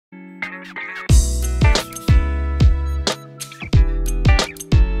Medicine's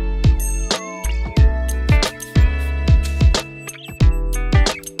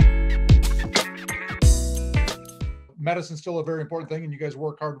still a very important thing, and you guys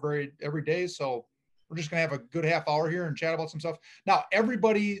work hard every day. So we're just going to have a good half hour here and chat about some stuff. Now,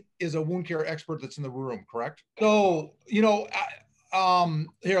 everybody is a wound care expert that's in the room, correct? So,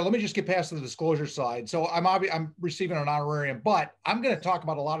 here, let me just get past the disclosure side. So I'm receiving an honorarium, but I'm going to talk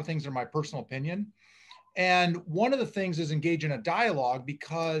about a lot of things that are my personal opinion. And one of the things is engage in a dialogue,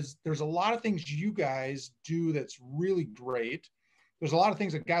 because there's a lot of things you guys do that's really great. There's a lot of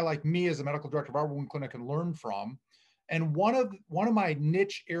things a guy like me as a medical director of our wound clinic can learn from. And one of my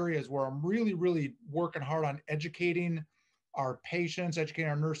niche areas where I'm really, really working hard on educating our patients, educating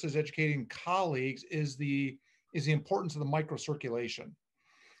our nurses, educating colleagues is the importance of the microcirculation.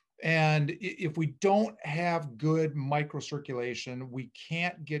 And if we don't have good microcirculation, we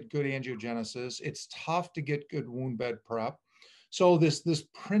can't get good angiogenesis. It's tough to get good wound bed prep. So this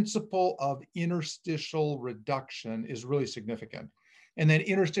principle of interstitial reduction is really significant. And then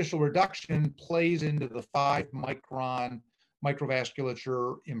interstitial reduction plays into the 5-micron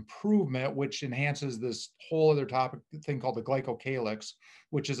microvasculature improvement, which enhances this whole other topic thing called the glycocalyx,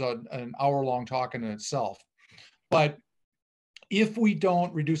 which is an hour-long talk in itself. But if we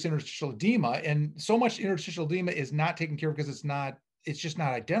don't reduce interstitial edema, and so much interstitial edema is not taken care of because it's just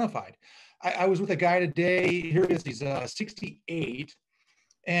not identified. I was with a guy today, here he is, he's 68,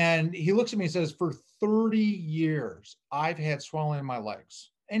 and he looks at me and says, for 30 years, I've had swelling in my legs.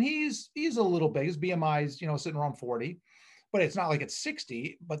 And he's a little big, his BMI is, sitting around 40, but it's not like it's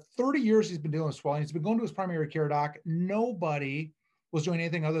 60, but 30 years he's been dealing with swelling. He's been going to his primary care doc. Nobody was doing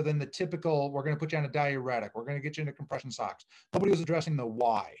anything other than the typical, we're going to put you on a diuretic, we're going to get you into compression socks. Nobody was addressing the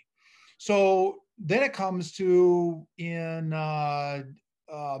why. So then it comes to in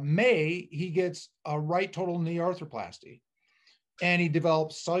May, he gets a right total knee arthroplasty. And he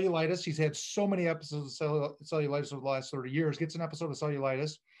develops cellulitis. He's had so many episodes of cellulitis over the last 30 years, gets an episode of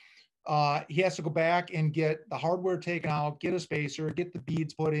cellulitis. He has to go back and get the hardware taken out, get a spacer, get the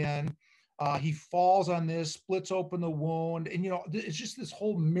beads put in. He falls on this, splits open the wound. And, it's just this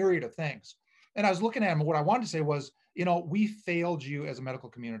whole myriad of things. And I was looking at him, and what I wanted to say was, we failed you as a medical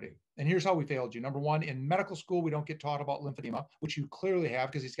community. And here's how we failed you. Number one, in medical school, we don't get taught about lymphedema, which you clearly have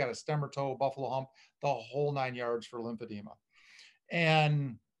because he's got a stem or toe, buffalo hump, the whole 9 yards for lymphedema.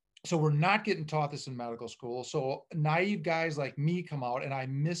 And so we're not getting taught this in medical school. So naive guys like me come out, and I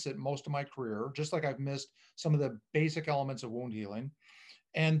miss it most of my career, just like I've missed some of the basic elements of wound healing.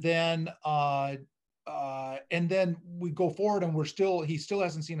 And then we go forward, and he still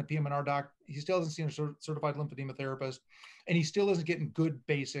hasn't seen a PM&R doc. He still hasn't seen a certified lymphedema therapist, and he still isn't getting good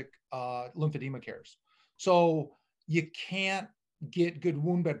basic lymphedema cares. So you can't get good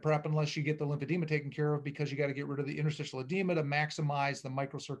wound bed prep unless you get the lymphedema taken care of, because you got to get rid of the interstitial edema to maximize the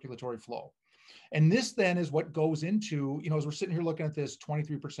microcirculatory flow. And this then is what goes into, as we're sitting here looking at this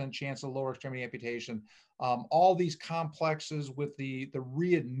 23% chance of lower extremity amputation, all these complexes with the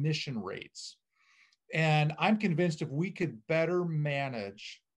readmission rates. And I'm convinced if we could better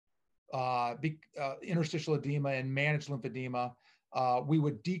manage interstitial edema and manage lymphedema, we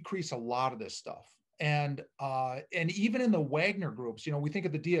would decrease a lot of this stuff. And even in the Wagner groups, we think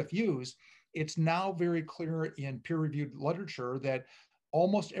of the DFUs, it's now very clear in peer-reviewed literature that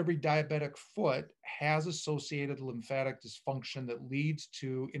almost every diabetic foot has associated lymphatic dysfunction that leads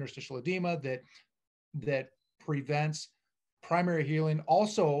to interstitial edema that prevents primary healing,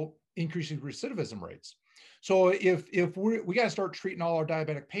 also increasing recidivism rates. So if we got to start treating all our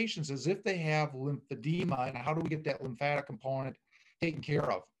diabetic patients as if they have lymphedema, and how do we get that lymphatic component taken care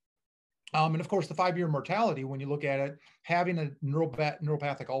of? And of course, the 5-year mortality, when you look at it, having a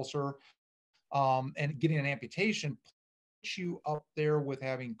neuropathic ulcer and getting an amputation puts you up there with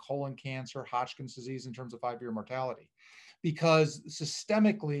having colon cancer, Hodgkin's disease in terms of 5-year mortality. Because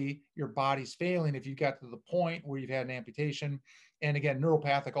systemically, your body's failing if you got to the point where you've had an amputation. And again,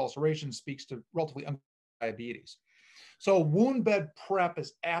 neuropathic ulceration speaks to relatively diabetes. So wound bed prep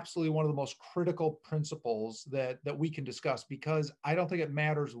is absolutely one of the most critical principles that we can discuss, because I don't think it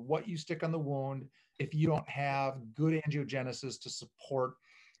matters what you stick on the wound if you don't have good angiogenesis to support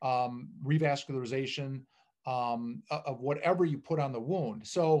revascularization of whatever you put on the wound.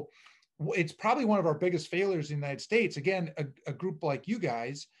 So it's probably one of our biggest failures in the United States. Again, a group like you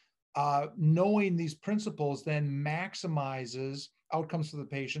guys, knowing these principles then maximizes outcomes for the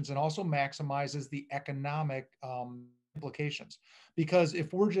patients and also maximizes the economic implications. Because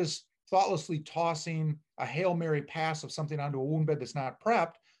if we're just thoughtlessly tossing a Hail Mary pass of something onto a wound bed that's not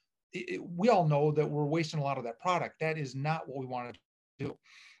prepped, we all know that we're wasting a lot of that product. That is not what we want to do.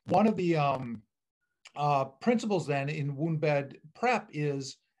 One of the principles then in wound bed prep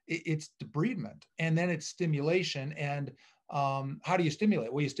is it's debridement, and then it's stimulation. And how do you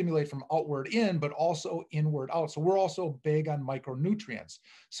stimulate? Well, you stimulate from outward in, but also inward out. So we're also big on micronutrients.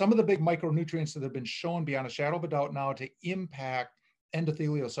 Some of the big micronutrients that have been shown beyond a shadow of a doubt now to impact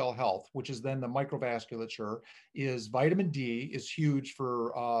endothelial cell health, which is then the microvasculature, is vitamin D is huge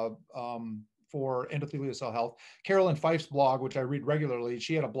for endothelial cell health. Carolyn Fife's blog, which I read regularly,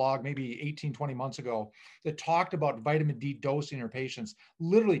 she had a blog maybe 18, 20 months ago that talked about vitamin D dosing in her patients,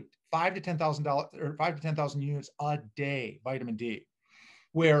 literally $5,000 to $10,000 or 5 to 10,000 units a day, vitamin D.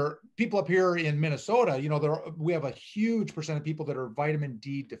 Where people up here in Minnesota, we have a huge percent of people that are vitamin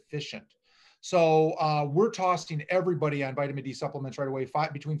D deficient. So we're tossing everybody on vitamin D supplements right away,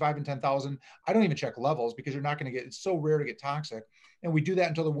 between 5 and 10,000. I don't even check levels because you're not going to get, it's so rare to get toxic. And we do that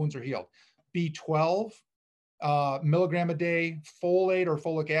until the wounds are healed. B12, milligram a day, folate or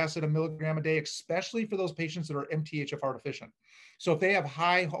folic acid, a milligram a day, especially for those patients that are MTHFR deficient. So if they have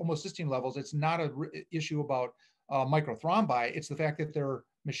high homocysteine levels, it's not an issue about microthrombi. It's the fact that their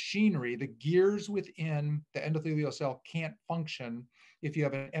machinery, the gears within the endothelial cell, can't function if you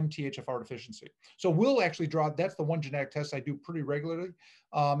have an MTHFR deficiency. So we'll actually draw, that's the one genetic test I do pretty regularly.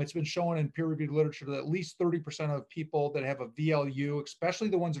 It's been shown in peer-reviewed literature that at least 30% of people that have a VLU, especially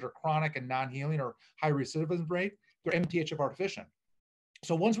the ones that are chronic and non-healing or high recidivism rate, they're MTHFR deficient.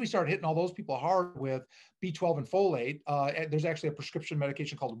 So once we start hitting all those people hard with B12 and folate, there's actually a prescription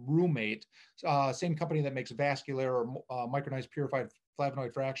medication called Roommate, same company that makes vascular or micronized purified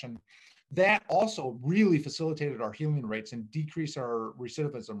flavonoid fraction. That also really facilitated our healing rates and decreased our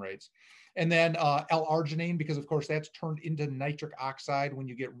recidivism rates. And then L-arginine, because of course that's turned into nitric oxide when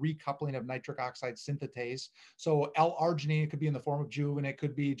you get recoupling of nitric oxide synthetase. So L-arginine, it could be in the form of Juve, it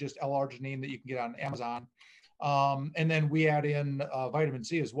could be just L-arginine that you can get on Amazon. And then we add in vitamin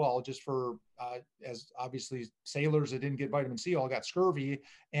C as well, just for, as obviously sailors that didn't get vitamin C all got scurvy.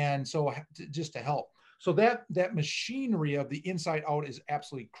 And so just to help. So that machinery of the inside out is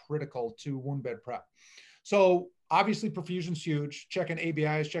absolutely critical to wound bed prep. So obviously perfusion's huge, checking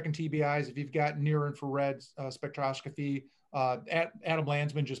ABIs, checking TBIs. If you've got near infrared spectroscopy, Adam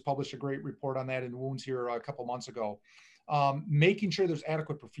Landsman just published a great report on that in Wounds here a couple months ago. Making sure there's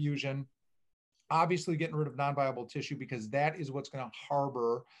adequate perfusion. Obviously getting rid of non-viable tissue, because that is what's going to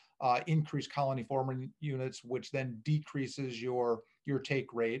harbor increased colony forming units, which then decreases your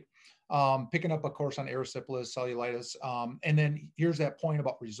take rate. Picking up, of course, on erysipelas, cellulitis. And then here's that point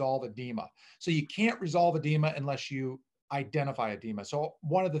about resolve edema. So you can't resolve edema unless you identify edema. So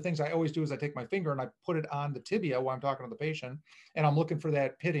one of the things I always do is I take my finger and I put it on the tibia while I'm talking to the patient, and I'm looking for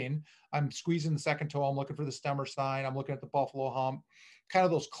that pitting. I'm squeezing the second toe. I'm looking for the stemmer sign. I'm looking at the buffalo hump, kind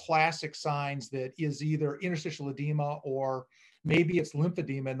of those classic signs that is either interstitial edema or maybe it's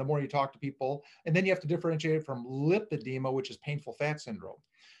lymphedema. And the more you talk to people, and then you have to differentiate it from lipedema, which is painful fat syndrome.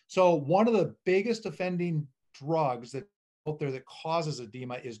 So one of the biggest offending drugs that out there that causes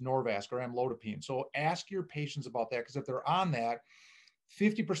edema is Norvasc or amlodipine. So ask your patients about that, because if they're on that,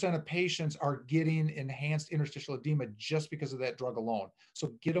 50% of patients are getting enhanced interstitial edema just because of that drug alone.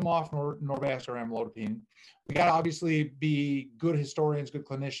 So get them off Norvasc or amlodipine. We got to obviously be good historians, good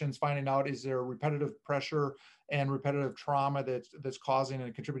clinicians, finding out, is there repetitive pressure and repetitive trauma that's causing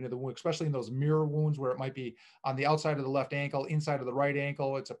and contributing to the wound, especially in those mirror wounds where it might be on the outside of the left ankle, inside of the right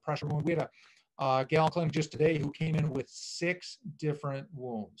ankle. It's a pressure wound. We had a gal in clinic just today who came in with 6 different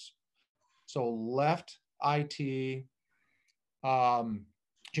wounds. So left IT,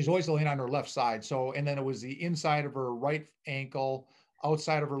 she's always laying on her left side. So, and then it was the inside of her right ankle,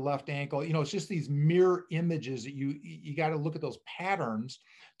 outside of her left ankle. It's just these mirror images that you got to look at those patterns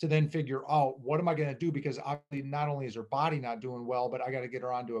to then figure out, what am I going to do? Because obviously not only is her body not doing well, but I got to get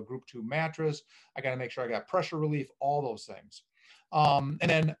her onto a group 2 mattress. I got to make sure I got pressure relief, all those things. And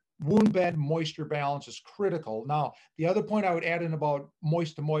then wound bed moisture balance is critical. Now, the other point I would add in about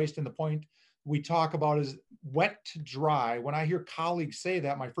moist to moist, and the point we talk about is wet to dry. When I hear colleagues say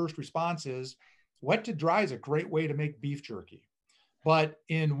that, my first response is wet to dry is a great way to make beef jerky. But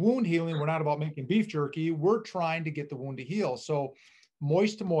in wound healing, we're not about making beef jerky. We're trying to get the wound to heal. So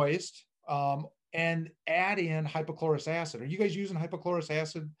moist to moist, and add in hypochlorous acid. Are you guys using hypochlorous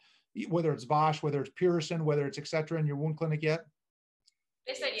acid, whether it's Bosch, whether it's Purison, whether it's et cetera, in your wound clinic yet?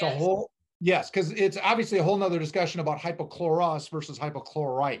 They said it's yes. Yes, because it's obviously a whole nother discussion about hypochlorous versus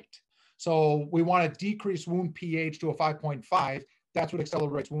hypochlorite. So we want to decrease wound pH to a 5.5. That's what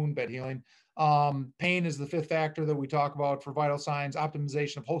accelerates wound bed healing. Pain is the 5th factor that we talk about for vital signs,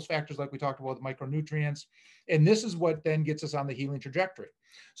 optimization of host factors like we talked about with micronutrients. And this is what then gets us on the healing trajectory.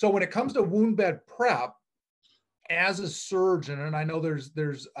 So when it comes to wound bed prep, as a surgeon, and I know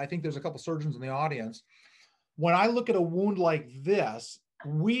I think there's a couple surgeons in the audience, when I look at a wound like this,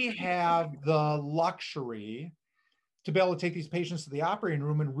 we have the luxury to be able to take these patients to the operating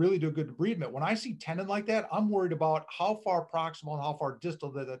room and really do a good debridement. When I see tendon like that, I'm worried about how far proximal and how far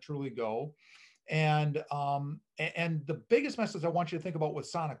distal did that truly go. And the biggest message I want you to think about with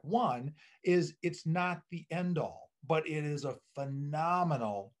Sonic One is it's not the end all, but it is a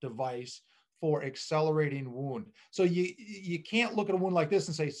phenomenal device for accelerating wound. So you can't look at a wound like this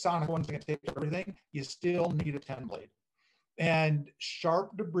and say Sonic One's going to take everything. You still need a 10 blade. And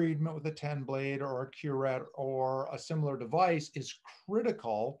sharp debridement with a 10 blade or a curette or a similar device is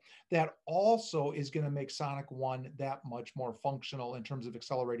critical. That also is going to make Sonic One that much more functional in terms of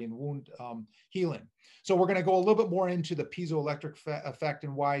accelerating wound healing. So we're going to go a little bit more into the piezoelectric effect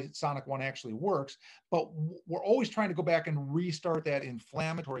and why Sonic One actually works. But we're always trying to go back and restart that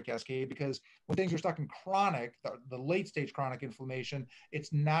inflammatory cascade, because when things are stuck in chronic, the late stage chronic inflammation,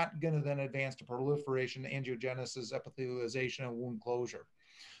 it's not going to then advance to proliferation, angiogenesis, epithelialization, and wound closure.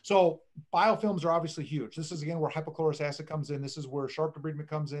 So biofilms are obviously huge. This is, again, where hypochlorous acid comes in. This is where sharp debridement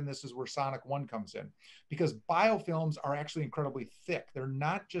comes in. This is where Sonic One comes in, because biofilms are actually incredibly thick. They're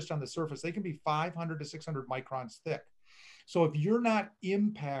not just on the surface. They can be 500 to 600 microns thick. So if you're not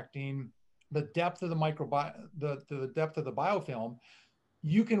impacting the depth of the depth of the biofilm,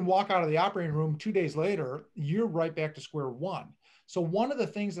 you can walk out of the operating room 2 days later, you're right back to square one. So one of the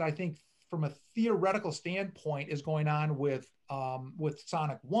things that I think from a theoretical standpoint is going on with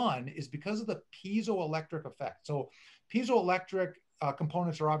Sonic One is because of the piezoelectric effect. So piezoelectric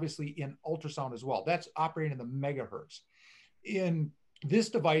components are obviously in ultrasound as well. That's operating in the megahertz. In this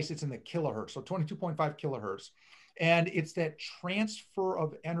device, it's in the kilohertz, so 22.5 kilohertz. And it's that transfer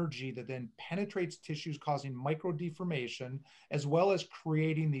of energy that then penetrates tissues, causing micro deformation, as well as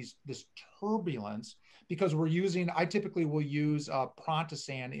creating this turbulence. Because I typically will use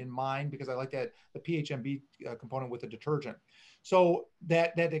Prontosan in mine, because I like that the PHMB component with the detergent. So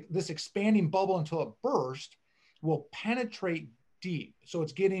that this expanding bubble until it bursts will penetrate deep. So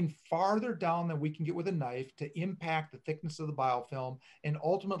it's getting farther down than we can get with a knife to impact the thickness of the biofilm and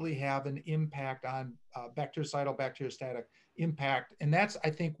ultimately have an impact on bactericidal, bacteriostatic impact. And that's, I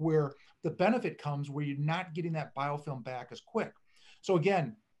think, where the benefit comes, where you're not getting that biofilm back as quick. So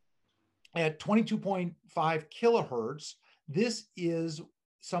again, at 22.5 kilohertz, this is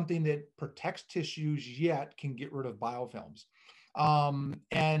something that protects tissues yet can get rid of biofilms.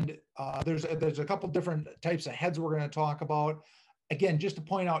 There's a couple different types of heads we're going to talk about. Again, just to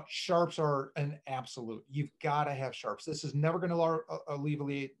point out, sharps are an absolute. You've got to have sharps. This is never going to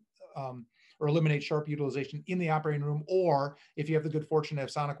alleviate or eliminate sharp utilization in the operating room, or if you have the good fortune to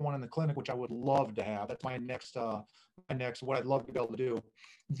have Sonic One in the clinic, which I would love to have. That's my next what I'd love to be able to do.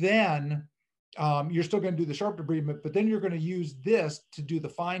 Then you're still going to do the sharp debridement, but then you're going to use this to do the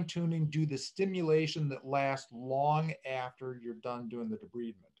fine tuning, do the stimulation that lasts long after you're done doing the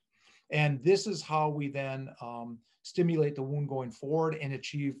debridement. And this is how we then stimulate the wound going forward and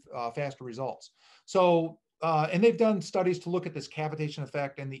achieve faster results. So, and they've done studies to look at this cavitation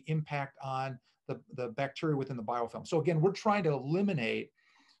effect and the impact on the bacteria within the biofilm. So again, we're trying to eliminate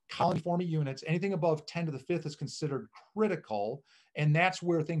colony-forming units. Anything above 10 to the fifth is considered critical, and that's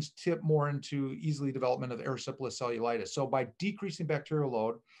where things tip more into easily development of erysipelas cellulitis. So by decreasing bacterial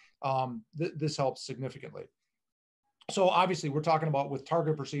load, this helps significantly. So obviously we're talking about with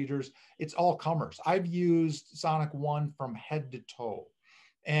target procedures, it's all comers. I've used Sonic One from head to toe.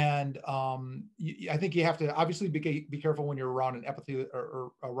 And I think you have to obviously be careful when you're around an epithelial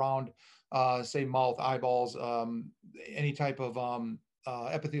or around, say, mouth, eyeballs, any type of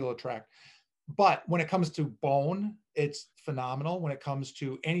epithelial tract. But when it comes to bone, it's phenomenal. When it comes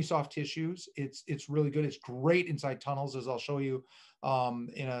to any soft tissues, it's really good. It's great inside tunnels, as I'll show you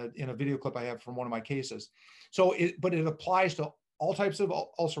in a video clip I have from one of my cases. So, but it applies to all types of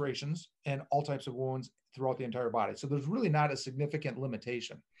ulcerations and all types of wounds throughout the entire body. So there's really not a significant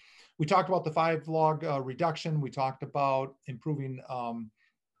limitation. We talked about the 5-log reduction. We talked about improving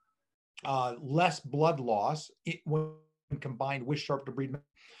less blood loss when combined with sharp debridement.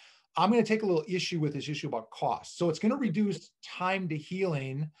 I'm going to take a little issue with this issue about cost. So it's going to reduce time to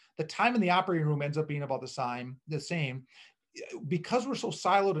healing. The time in the operating room ends up being about the same. Because we're so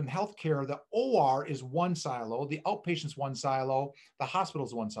siloed in healthcare, the OR is one silo, the outpatient's one silo, the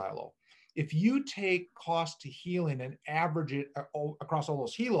hospital's one silo. If you take cost to healing and average it across all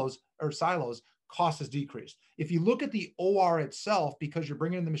those silos, cost has decreased. If you look at the OR itself, because you're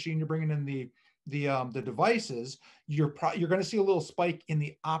bringing in the machine, you're bringing in the devices, you're going to see a little spike in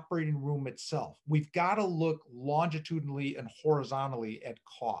the operating room itself. We've got to look longitudinally and horizontally at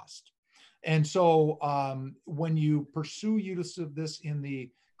cost. And so when you pursue use of this in the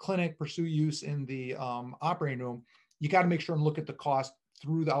clinic, pursue use in the operating room, you got to make sure and look at the cost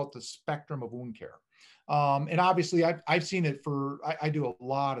throughout the spectrum of wound care. And obviously, I've seen it for, I do a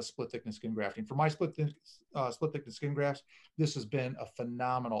lot of split thickness skin grafting. For my split thickness skin grafts, this has been a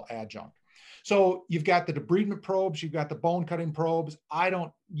phenomenal adjunct. So you've got the debridement probes, you've got the bone cutting probes. I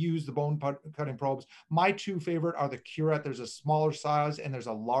don't use the bone cutting probes. My two favorite are the curette. There's a smaller size and there's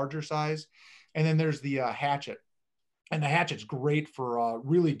a larger size. And then there's the hatchet. And the hatchet's great for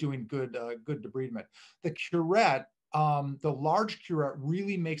really doing good debridement. The curette, the large curette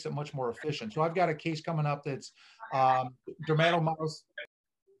really makes it much more efficient. So I've got a case coming up that's dermatomyositis.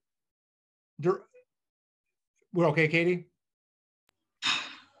 We're okay, Katie?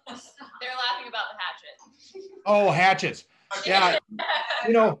 They're laughing about the hatchet. Oh, hatchets. Yeah.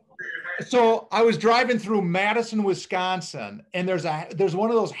 You know, so I was driving through Madison, Wisconsin, and there's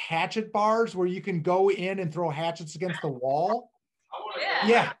one of those hatchet bars where you can go in and throw hatchets against the wall.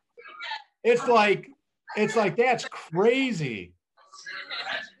 Yeah. It's like that's crazy.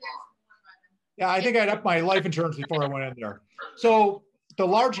 Yeah, I think I'd up my life insurance before I went in there. So the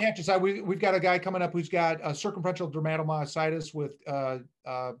large hatchets, we've got a guy coming up who's got a circumferential dermatomyositis with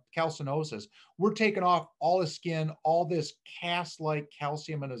calcinosis. We're taking off all his skin, all this cast-like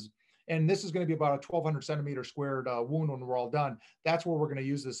calcium in his, and this is going to be about a 1,200 centimeter squared wound when we're all done. That's where we're going to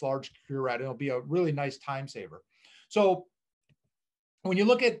use this large curette. It'll be a really nice time saver. So when you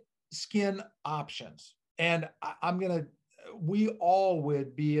look at skin options, and we all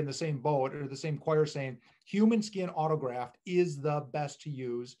would be in the same boat or the same choir saying human skin autograft is the best to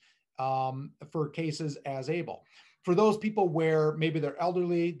use for cases as able. For those people where maybe they're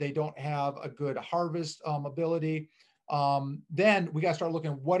elderly, they don't have a good harvest ability, then we got to start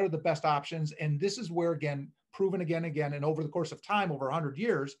looking at what are the best options. And this is where, again, proven again and again, and over the course of time, over 100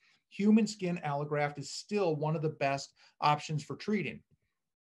 years, human skin allograft is still one of the best options for treating.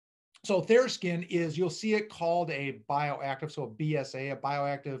 So TheraSkin is, you'll see it called a bioactive, so a BSA, a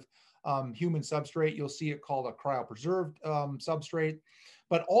bioactive human substrate. You'll see it called a cryopreserved substrate,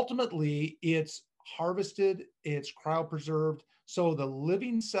 but ultimately it's harvested, it's cryopreserved. So the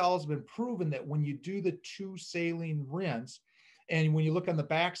living cells have been proven that when you do the 2 saline rinse, and when you look on the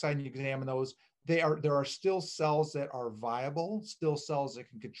backside and you examine those, there are still cells that are viable, still cells that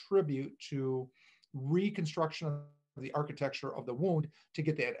can contribute to reconstruction of the architecture of the wound to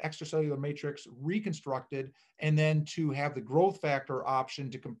get that extracellular matrix reconstructed, and then to have the growth factor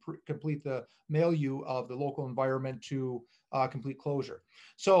option to complete the milieu of the local environment to complete closure.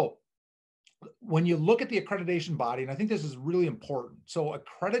 So when you look at the accreditation body, and I think this is really important. So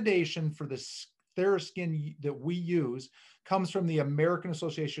accreditation for the TheraSkin that we use comes from the American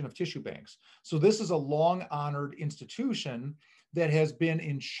Association of Tissue Banks. So this is a long honored institution that has been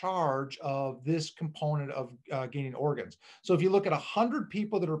in charge of this component of gaining organs. So if you look at 100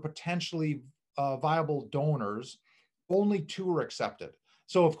 people that are potentially viable donors, only 2 are accepted.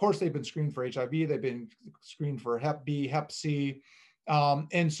 So of course they've been screened for HIV, they've been screened for Hep B, Hep C.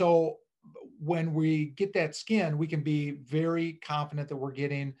 And so when we get that skin, we can be very confident that we're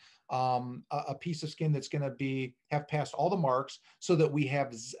getting a piece of skin that's going to have passed all the marks, so that we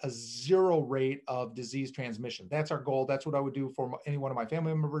have a 0 rate of disease transmission. That's our goal. That's what I would do for any one of my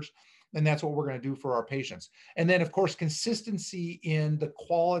family members. And that's what we're going to do for our patients. And then of course, consistency in the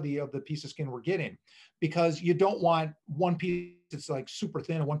quality of the piece of skin we're getting, because you don't want one piece that's like super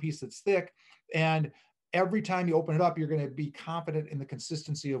thin and one piece that's thick. And every time you open it up, you're going to be confident in the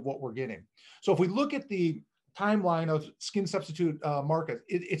consistency of what we're getting. So if we look at the timeline of skin substitute market,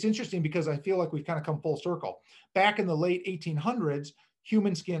 it's interesting because I feel like we've kind of come full circle. Back in the late 1800s,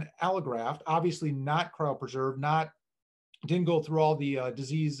 human skin allograft, obviously not cryopreserved, didn't go through all the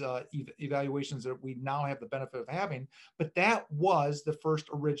disease evaluations that we now have the benefit of having, but that was the first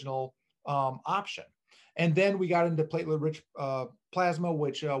original option. And then we got into platelet-rich plasma,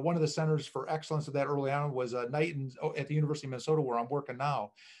 which one of the centers for excellence of that early on was Knighton at the University of Minnesota, where I'm working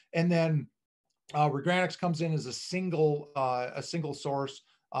now. And then Regranix comes in as a single source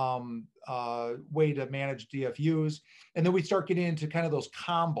way to manage DFUs. And then we start getting into kind of those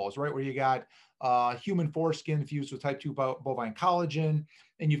combos, right? Where you got human foreskin fused with type 2 bovine collagen,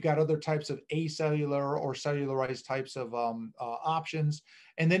 and you've got other types of acellular or cellularized types of options.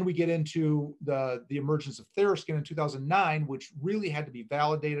 And then we get into the emergence of TheraSkin in 2009, which really had to be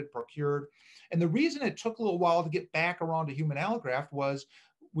validated, procured. And the reason it took a little while to get back around to human allograft was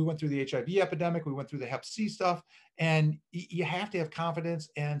we went through the HIV epidemic, we went through the Hep C stuff, and you have to have confidence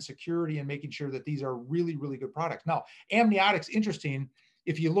and security in making sure that these are really, really good products. Now, amniotics, interesting.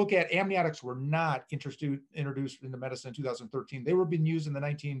 If you look at amniotics, were not introduced into medicine in 2013. They were being used in the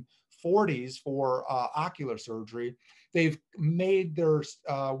 40s for ocular surgery, they've made their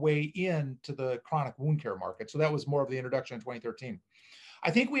way into the chronic wound care market. So that was more of the introduction in 2013.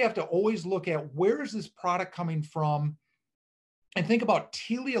 I think we have to always look at where is this product coming from and think about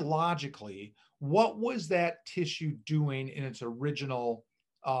teleologically, what was that tissue doing in its original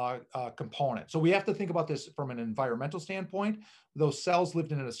component. So we have to think about this from an environmental standpoint. Those cells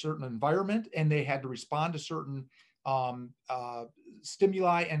lived in a certain environment and they had to respond to certain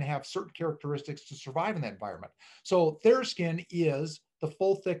stimuli and have certain characteristics to survive in that environment. So TheraSkin is the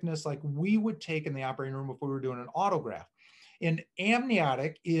full thickness like we would take in the operating room if we were doing an autograft. And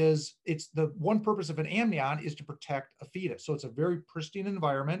amniotic is, it's the one purpose of an amnion is to protect a fetus. So it's a very pristine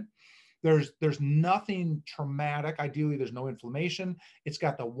environment. There's nothing traumatic. Ideally, there's no inflammation. It's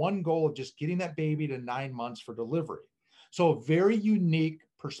got the one goal of just getting that baby to 9 months for delivery. So a very unique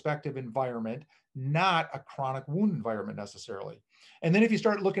perspective environment, not a chronic wound environment necessarily. And then if you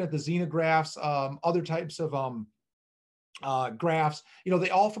start looking at the xenografts, other types of grafts, you know,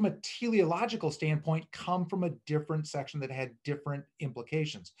 they all from a teleological standpoint come from a different section that had different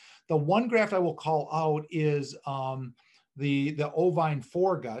implications. The one graft I will call out is the ovine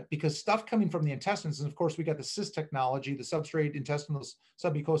foregut, because stuff coming from the intestines, and of course we got the cyst technology, the substrate intestinal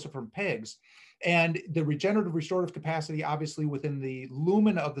submucosa from pigs, and the regenerative restorative capacity obviously within the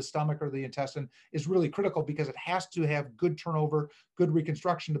lumen of the stomach or the intestine is really critical because it has to have good turnover, good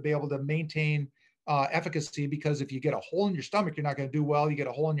reconstruction to be able to maintain efficacy, because if you get a hole in your stomach, you're not going to do well. You get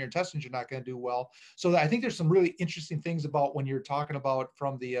a hole in your intestines, you're not going to do well. So I think there's some really interesting things about when you're talking about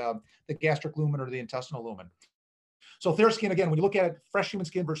from the gastric lumen or the intestinal lumen. So TheraSkin, again, when you look at it, fresh human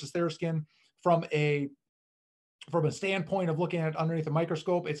skin versus TheraSkin from a standpoint of looking at it underneath a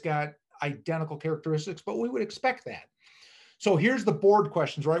microscope, it's got identical characteristics, but we would expect that. So here's the board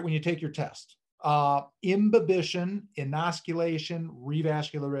questions, right? When you take your test. Imbibition, inoculation,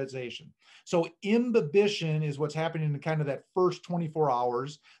 revascularization. So imbibition is what's happening in kind of that first 24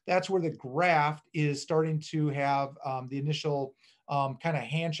 hours. That's where the graft is starting to have the initial kind of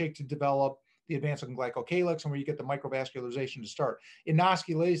handshake to develop the advanced glycocalyx, and where you get the microvascularization to start.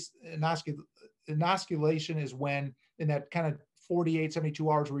 Inoculation is when in that kind of 48, 72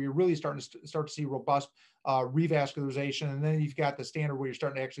 hours where you're really starting to see robust revascularization. And then you've got the standard where you're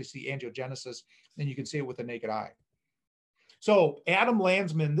starting to actually see angiogenesis, and you can see it with the naked eye. So Adam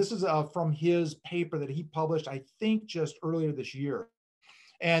Landsman, this is from his paper that he published, I think just earlier this year.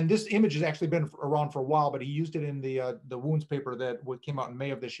 And this image has actually been around for a while, but he used it in the wounds paper that came out in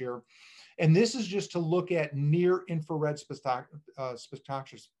May of this year. And this is just to look at near infrared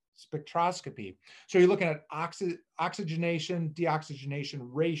spectroscopy. So you're looking at oxygenation, deoxygenation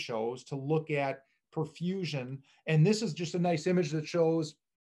ratios to look at perfusion. And this is just a nice image that shows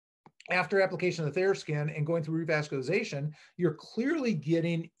after application of the TheraSkin and going through revascularization, you're clearly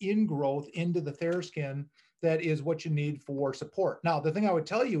getting ingrowth into the TheraSkin that is what you need for support. Now, the thing I would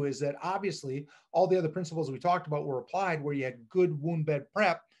tell you is that obviously all the other principles we talked about were applied where you had good wound bed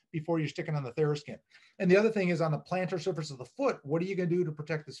prep before you're sticking on the TheraSkin. And the other thing is on the plantar surface of the foot, what are you going to do to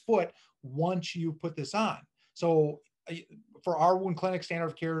protect this foot once you put this on? So for our wound clinic, standard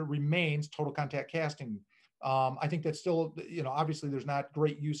of care remains total contact casting. I think that's still, you know, obviously there's not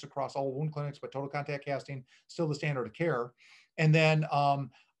great use across all wound clinics, but total contact casting still the standard of care. And then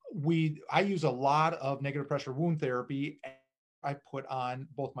I use a lot of negative pressure wound therapy. I put on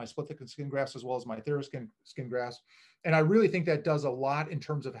both my split thickened skin grafts as well as my TheraSkin skin grafts. And I really think that does a lot in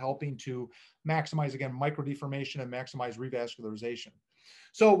terms of helping to maximize, again, microdeformation and maximize revascularization.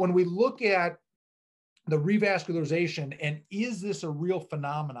 So when we look at the revascularization and is this a real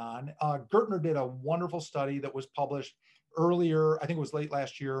phenomenon, Gertner did a wonderful study that was published earlier, I think it was late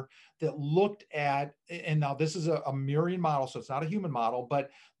last year, that looked at, and now this is a murine model, so it's not a human model, but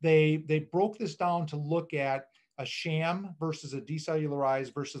they broke this down to look at a sham versus a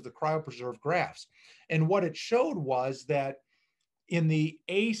decellularized versus the cryopreserved grafts. And what it showed was that in the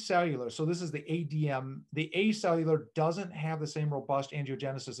acellular, so this is the ADM, the acellular doesn't have the same robust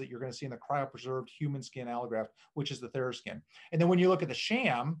angiogenesis that you're going to see in the cryopreserved human skin allograft, which is the TheraSkin. And then when you look at the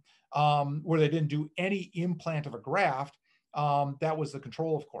sham, where they didn't do any implant of a graft, that was the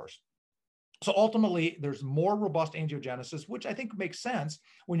control, of course. So ultimately, there's more robust angiogenesis, which I think makes sense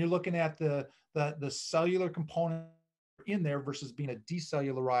when you're looking at the cellular component in there versus being a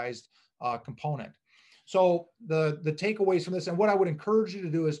decellularized component. So the takeaways from this, and what I would encourage you to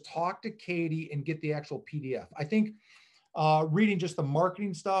do is talk to Katie and get the actual PDF. I think reading just the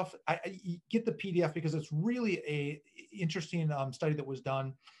marketing stuff, get the PDF because it's really a interesting study that was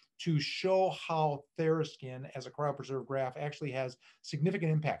done to show how TheraSkin as a cryopreserved graft actually has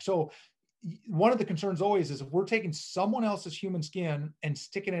significant impact. So one of the concerns always is if we're taking someone else's human skin and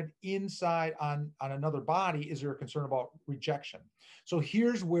sticking it inside on another body, is there a concern about rejection? So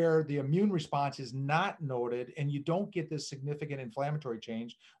here's where the immune response is not noted, and you don't get this significant inflammatory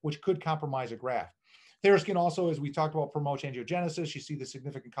change, which could compromise a graft. TheraSkin also, as we talked about, promotes angiogenesis. You see the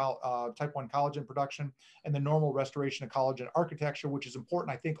significant type 1 collagen production and the normal restoration of collagen architecture, which is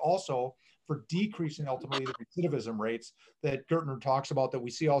important, I think, also for decreasing ultimately the recidivism rates that Gertner talks about, that we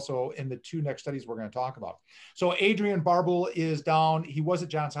see also in the two next studies we're going to talk about. So Adrian Barboul is down. He was at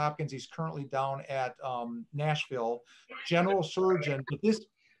Johns Hopkins. He's currently down at Nashville, general surgeon. But this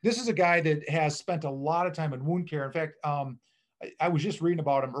is a guy that has spent a lot of time in wound care. In fact, I was just reading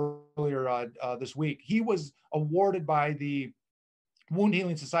about him earlier this week. He was awarded by the Wound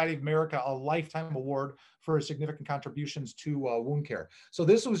Healing Society of America a lifetime award for his significant contributions to wound care. So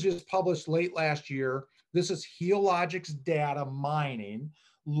this was just published late last year. This is Healogics data mining,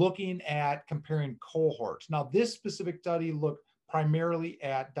 looking at comparing cohorts. Now, this specific study looked primarily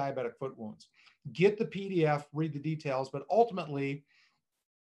at diabetic foot wounds. Get the PDF, read the details, but ultimately,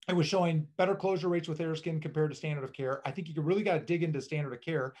 it was showing better closure rates with TheraSkin compared to standard of care. I think you really got to dig into standard of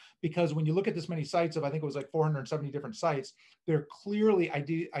care, because when you look at this many sites of, I think it was like 470 different sites, they're clearly,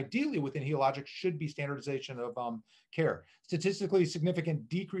 ideally within Healogics, should be standardization of care. Statistically significant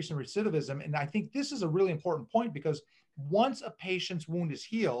decrease in recidivism. And I think this is a really important point, because once a patient's wound is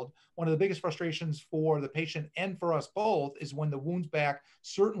healed, one of the biggest frustrations for the patient and for us both is when the wound's back,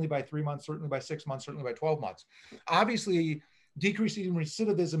 certainly by 3 months, certainly by 6 months, certainly by 12 months. Obviously, decreasing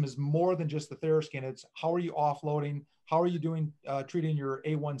recidivism is more than just the TheraSkin. It's how are you offloading? How are you doing treating your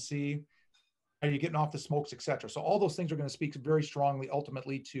A1C? Are you getting off the smokes, et cetera? So all those things are going to speak very strongly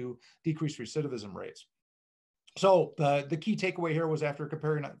ultimately to decreased recidivism rates. So the key takeaway here was, after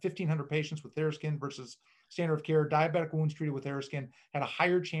comparing 1,500 patients with TheraSkin versus standard of care, diabetic wounds treated with TheraSkin had a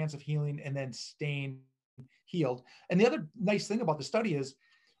higher chance of healing and then staying healed. And the other nice thing about the study is,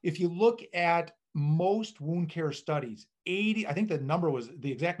 if you look at most wound care studies, I think the exact number was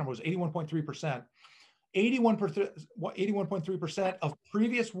 81.3%. 81.3% of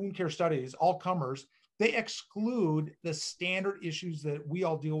previous wound care studies, all comers, they exclude the standard issues that we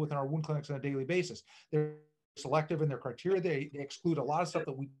all deal with in our wound clinics on a daily basis. They're selective in their criteria. They exclude a lot of stuff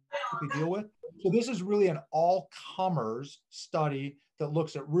that we typically deal with. So this is really an all comers study that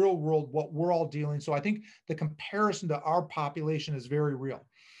looks at real world, what we're all dealing. So I think the comparison to our population is very real.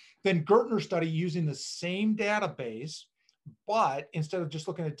 Then Gertner's study, using the same database, but instead of just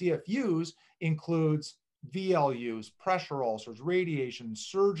looking at DFUs, includes VLUs, pressure ulcers, radiation,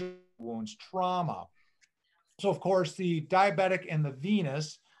 surgical wounds, trauma. So of course, the diabetic and the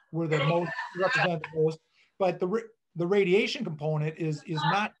venous were the most representative, but the radiation component is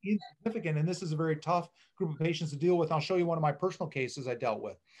not insignificant, and this is a very tough group of patients to deal with. I'll show you one of my personal cases I dealt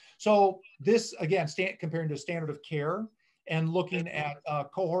with. So this, again, comparing to standard of care and looking at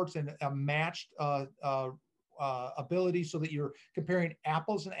cohorts and a matched ability, so that you're comparing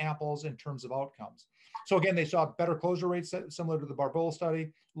apples and apples in terms of outcomes. So again, they saw better closure rates similar to the Barboul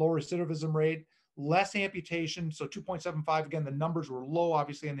study, lower recidivism rate, less amputation. So 2.75, again, the numbers were low,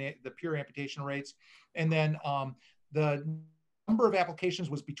 obviously, in the pure amputation rates. And then the number of applications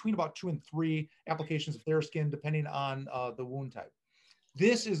was between about 2 and 3 applications of TheraSkin, depending on the wound type.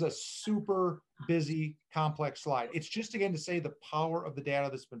 This is a super busy, complex slide. It's just, again, to say the power of the data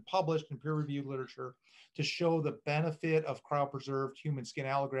that's been published in peer-reviewed literature to show the benefit of cryopreserved human skin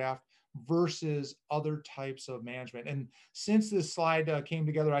allograft versus other types of management. And since this slide came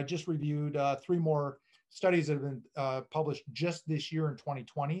together, I just reviewed 3 more studies that have been published just this year in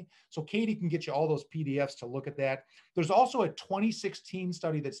 2020. So Katie can get you all those PDFs to look at that. There's also a 2016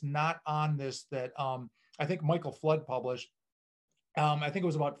 study that's not on this that I think Michael Flood published. I think it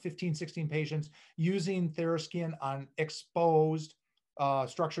was about 15, 16 patients using TheraSkin on exposed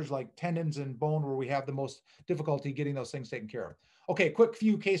structures like tendons and bone, where we have the most difficulty getting those things taken care of. Okay, quick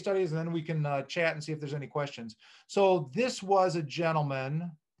few case studies, and then we can chat and see if there's any questions. So this was a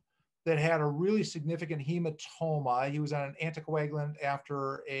gentleman that had a really significant hematoma. He was on an anticoagulant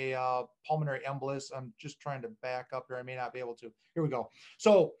after a pulmonary embolus. I'm just trying to back up here. I may not be able to. Here we go.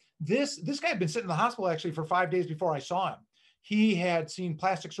 So this guy had been sitting in the hospital actually for 5 days before I saw him. He had seen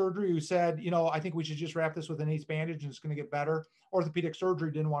plastic surgery, who said, you know, I think we should just wrap this with an ace bandage and it's going to get better. Orthopedic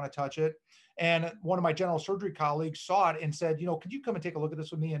surgery didn't want to touch it. And one of my general surgery colleagues saw it and said, you know, could you come and take a look at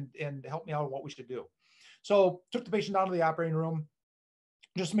this with me and help me out on what we should do? So took the patient down to the operating room,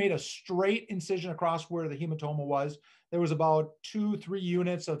 just made a straight incision across where the hematoma was. There was about 2-3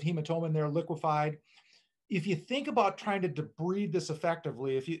 units of hematoma in there, liquefied. If you think about trying to debride this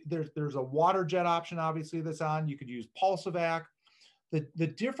effectively, there's a water jet option, obviously, that's on. You could use Pulsivac. The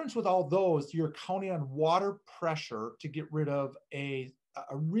difference with all those, you're counting on water pressure to get rid of a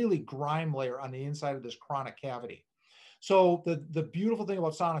really grime layer on the inside of this chronic cavity. So the beautiful thing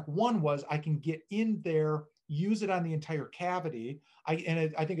about Sonic 1 was I can get in there, use it on the entire cavity. I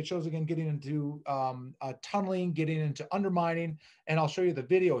think it shows again getting into tunneling, getting into undermining, and I'll show you the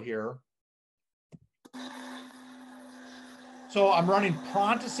video here. So I'm running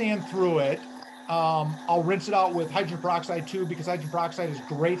Prontosan through it. I'll rinse it out with hydrogen peroxide too, because hydrogen peroxide is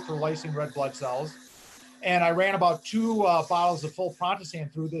great for lysing red blood cells. And I ran about 2 bottles of full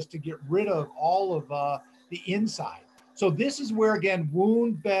Prontosan through this to get rid of all of the inside. So this is where, again,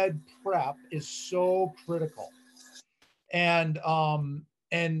 wound bed prep is so critical. And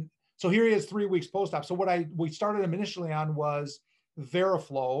so here he is 3 weeks post-op. So what we started him initially on was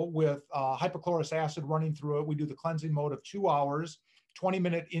Veriflow with hypochlorous acid running through it. We do the cleansing mode of 2 hours,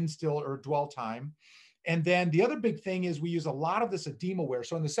 20-minute instill or dwell time. And then the other big thing is we use a lot of this edema wear.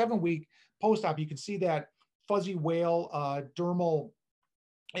 So in the 7-week post-op, you can see that fuzzy whale dermal,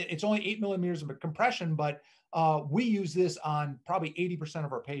 it's only 8 millimeters of a compression, but we use this on probably 80%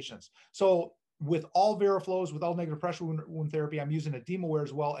 of our patients. So with all Veriflows, with all negative pressure wound therapy, I'm using edema wear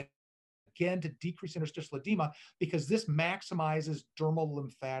as well, again, to decrease interstitial edema, because this maximizes dermal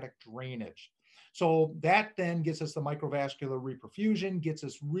lymphatic drainage. So that then gets us the microvascular reperfusion, gets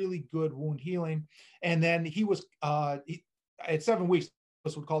us really good wound healing. And then he was, at 7 weeks,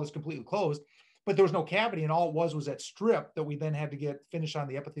 this would call this completely closed, but there was no cavity, and all it was that strip that we then had to get finished on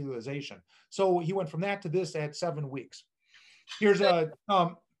the epithelialization. So he went from that to this at 7 weeks. Here's a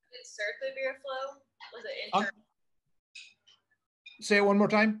insert the Veriflow? Was it internal? Say it one more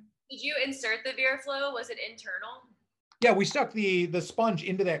time. Did you insert the Veriflow? Was it internal? Yeah, we stuck the sponge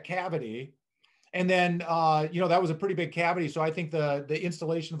into that cavity, and then that was a pretty big cavity. So I think the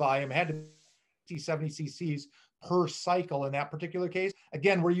installation volume had to be 70 cc's per cycle in that particular case.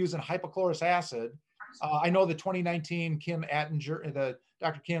 Again, we're using hypochlorous acid. I know the 2019 Kim Attinger, the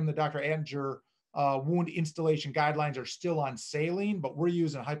Dr. Attinger wound installation guidelines are still on saline, but we're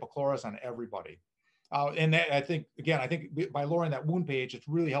using hypochlorous on everybody. And that, I think by lowering that wound pH, it's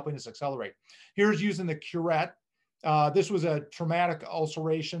really helping us accelerate. Here's using the curette. This was a traumatic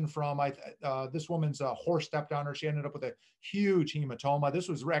ulceration from this woman's horse stepped on her. She ended up with a huge hematoma. This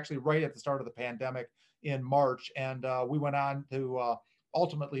was actually right at the start of the pandemic in March. And we went on to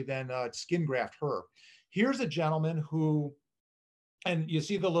ultimately then skin graft her. Here's a gentleman who, and you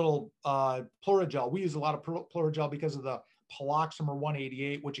see the little Plurigel. We use a lot of Plurigel because of the Paloxamer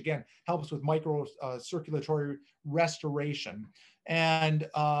 188, which again helps with microcirculatory restoration. And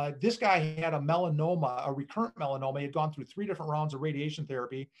this guy had a melanoma, a recurrent melanoma. He had gone through 3 different rounds of radiation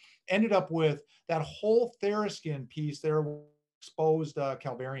therapy, ended up with that whole Theraskin piece there, exposed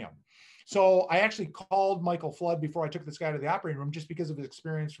calvarium. So I actually called Michael Flood before I took this guy to the operating room, just because of his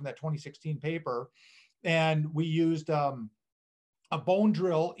experience from that 2016 paper. And we used a bone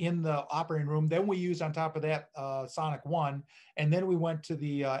drill in the operating room. Then we used on top of that Sonic 1. And then we went to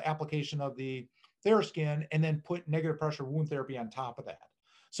the application of the Theraskin and then put negative pressure wound therapy on top of that.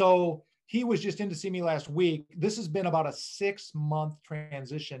 So he was just in to see me last week. This has been about a 6-month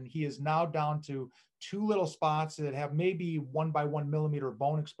transition. He is now down to 2 little spots that have maybe 1 by 1 millimeter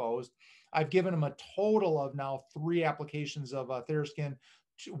bone exposed. I've given him a total of now 3 applications of Theraskin.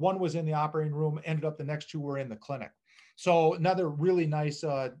 1 was in the operating room, ended up the next 2 were in the clinic. So another really nice,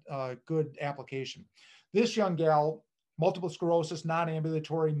 good application. This young gal, multiple sclerosis,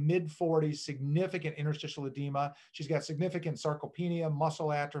 non-ambulatory, mid-40s, significant interstitial edema. She's got significant sarcopenia,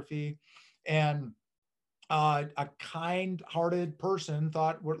 muscle atrophy, and a kind-hearted person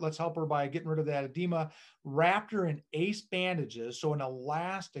thought, let's help her by getting rid of that edema, wrapped her in ACE bandages, so an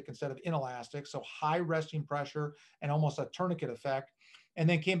elastic instead of inelastic, so high resting pressure and almost a tourniquet effect. And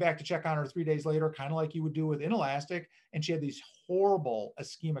then came back to check on her 3 days later, kind of like you would do with inelastic, and she had these horrible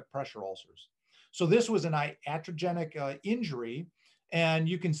ischemic pressure ulcers. So this was an iatrogenic injury, and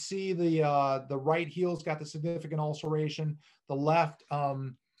you can see the right heel's got the significant ulceration, the left.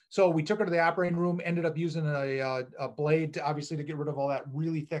 So we took her to the operating room, ended up using a blade to obviously to get rid of all that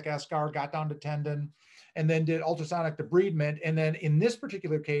really thick eschar, got down to tendon, and then did ultrasonic debridement. And then in this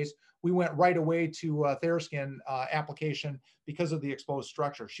particular case, we went right away to Theraskin application because of the exposed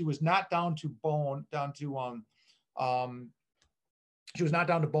structure. She was not down to bone, she was not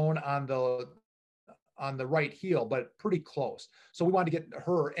down to bone on the right heel, but pretty close. So we wanted to get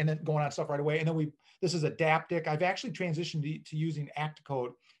her and then going on stuff right away. And then this is a Daptic. I've actually transitioned to using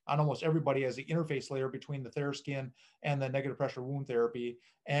Acticoat on almost everybody as the interface layer between the TheraSkin and the negative pressure wound therapy.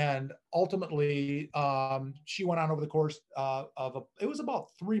 And ultimately, she went on over the course it was about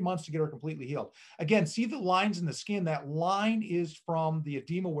 3 months to get her completely healed. Again, see the lines in the skin. That line is from the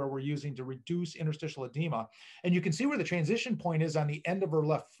edema where we're using to reduce interstitial edema. And you can see where the transition point is on the end of her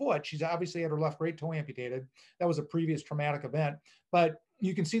left foot. She's obviously had her left great toe amputated. That was a previous traumatic event, but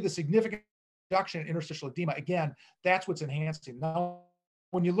you can see the significant reduction in interstitial edema. Again, that's what's enhancing. Now,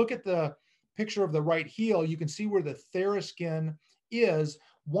 when you look at the picture of the right heel, you can see where the TheraSkin is.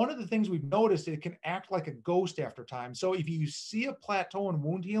 One of the things we've noticed, it can act like a ghost after time. So if you see a plateau in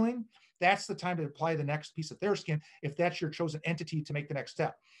wound healing, that's the time to apply the next piece of TheraSkin if that's your chosen entity to make the next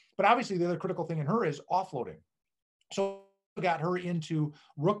step. But obviously, the other critical thing in her is offloading. So got her into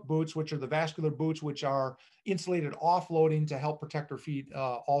Rook boots, which are the vascular boots, which are insulated offloading to help protect her feet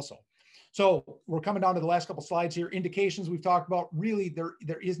also. So we're coming down to the last couple slides here. Indications we've talked about. Really,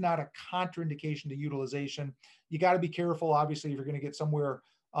 there is not a contraindication to utilization. You got to be careful, obviously, if you're going to get somewhere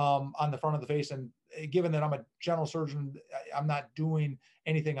on the front of the face. And given that I'm a general surgeon, I'm not doing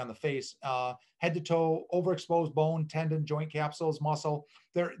anything on the face. Head to toe, overexposed bone, tendon, joint capsules, muscle.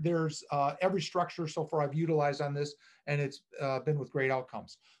 There's every structure so far I've utilized on this, and it's been with great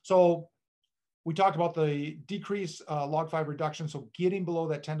outcomes. So we talked about the decrease log 5 reduction, so getting below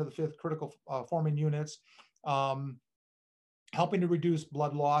that 10 to the 5th critical forming units, helping to reduce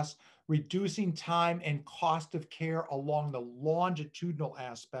blood loss, reducing time and cost of care along the longitudinal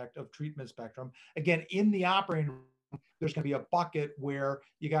aspect of treatment spectrum. Again, in the operating room, there's going to be a bucket where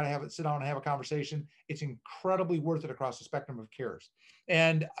you got to have it sit down and have a conversation. It's incredibly worth it across the spectrum of cares.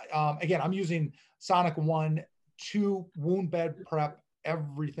 And again, I'm using Sonic 1 to wound bed prep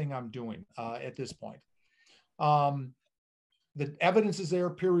everything I'm doing at this point. The evidence is there,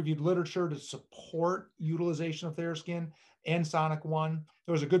 peer-reviewed literature to support utilization of TheraSkin and Sonic 1.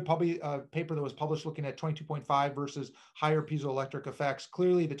 There was a good paper that was published looking at 22.5 versus higher piezoelectric effects.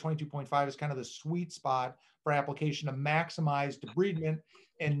 Clearly, the 22.5 is kind of the sweet spot for application to maximize debridement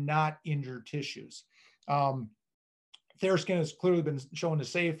and not injure tissues. TheraSkin has clearly been shown to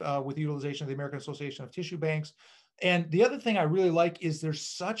safe with utilization of the American Association of Tissue Banks. And the other thing I really like is there's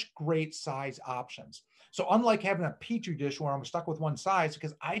such great size options. So unlike having a Petri dish where I'm stuck with one size,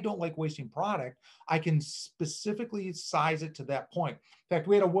 because I don't like wasting product, I can specifically size it to that point. In fact,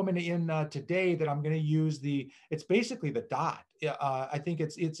 we had a woman in today that I'm going to use it's basically the dot. I think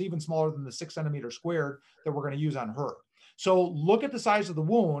it's even smaller than the 6 centimeter squared that we're going to use on her. So look at the size of the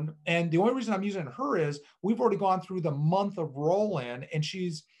wound. And the only reason I'm using her is we've already gone through the month of roll-in, and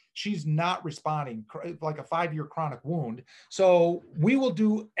she's not responding, like a 5-year chronic wound. So we will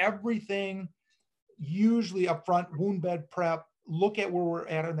do everything usually upfront, wound bed prep, look at where we're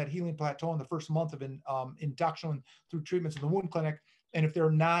at on that healing plateau in the first month of induction through treatments in the wound clinic, and if they're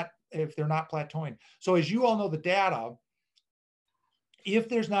not plateauing. So as you all know, the data, if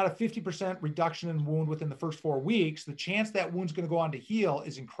there's not a 50% reduction in wound within the first 4 weeks, the chance that wound's going to go on to heal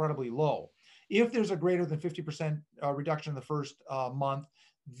is incredibly low. If there's a greater than 50% reduction in the first month,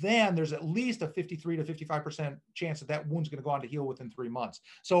 then there's at least a 53 to 55% chance that wound's going to go on to heal within 3 months.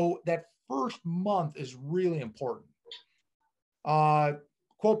 So that first month is really important.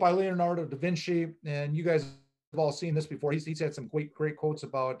 Quote by Leonardo da Vinci, and you guys have all seen this before. He's had some great quotes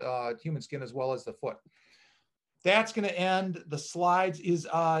about human skin as well as the foot. That's going to end the slides.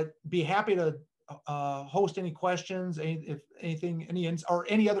 Be happy to host any questions, any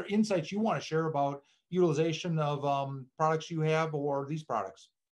other insights you want to share about utilization of products you have or these products.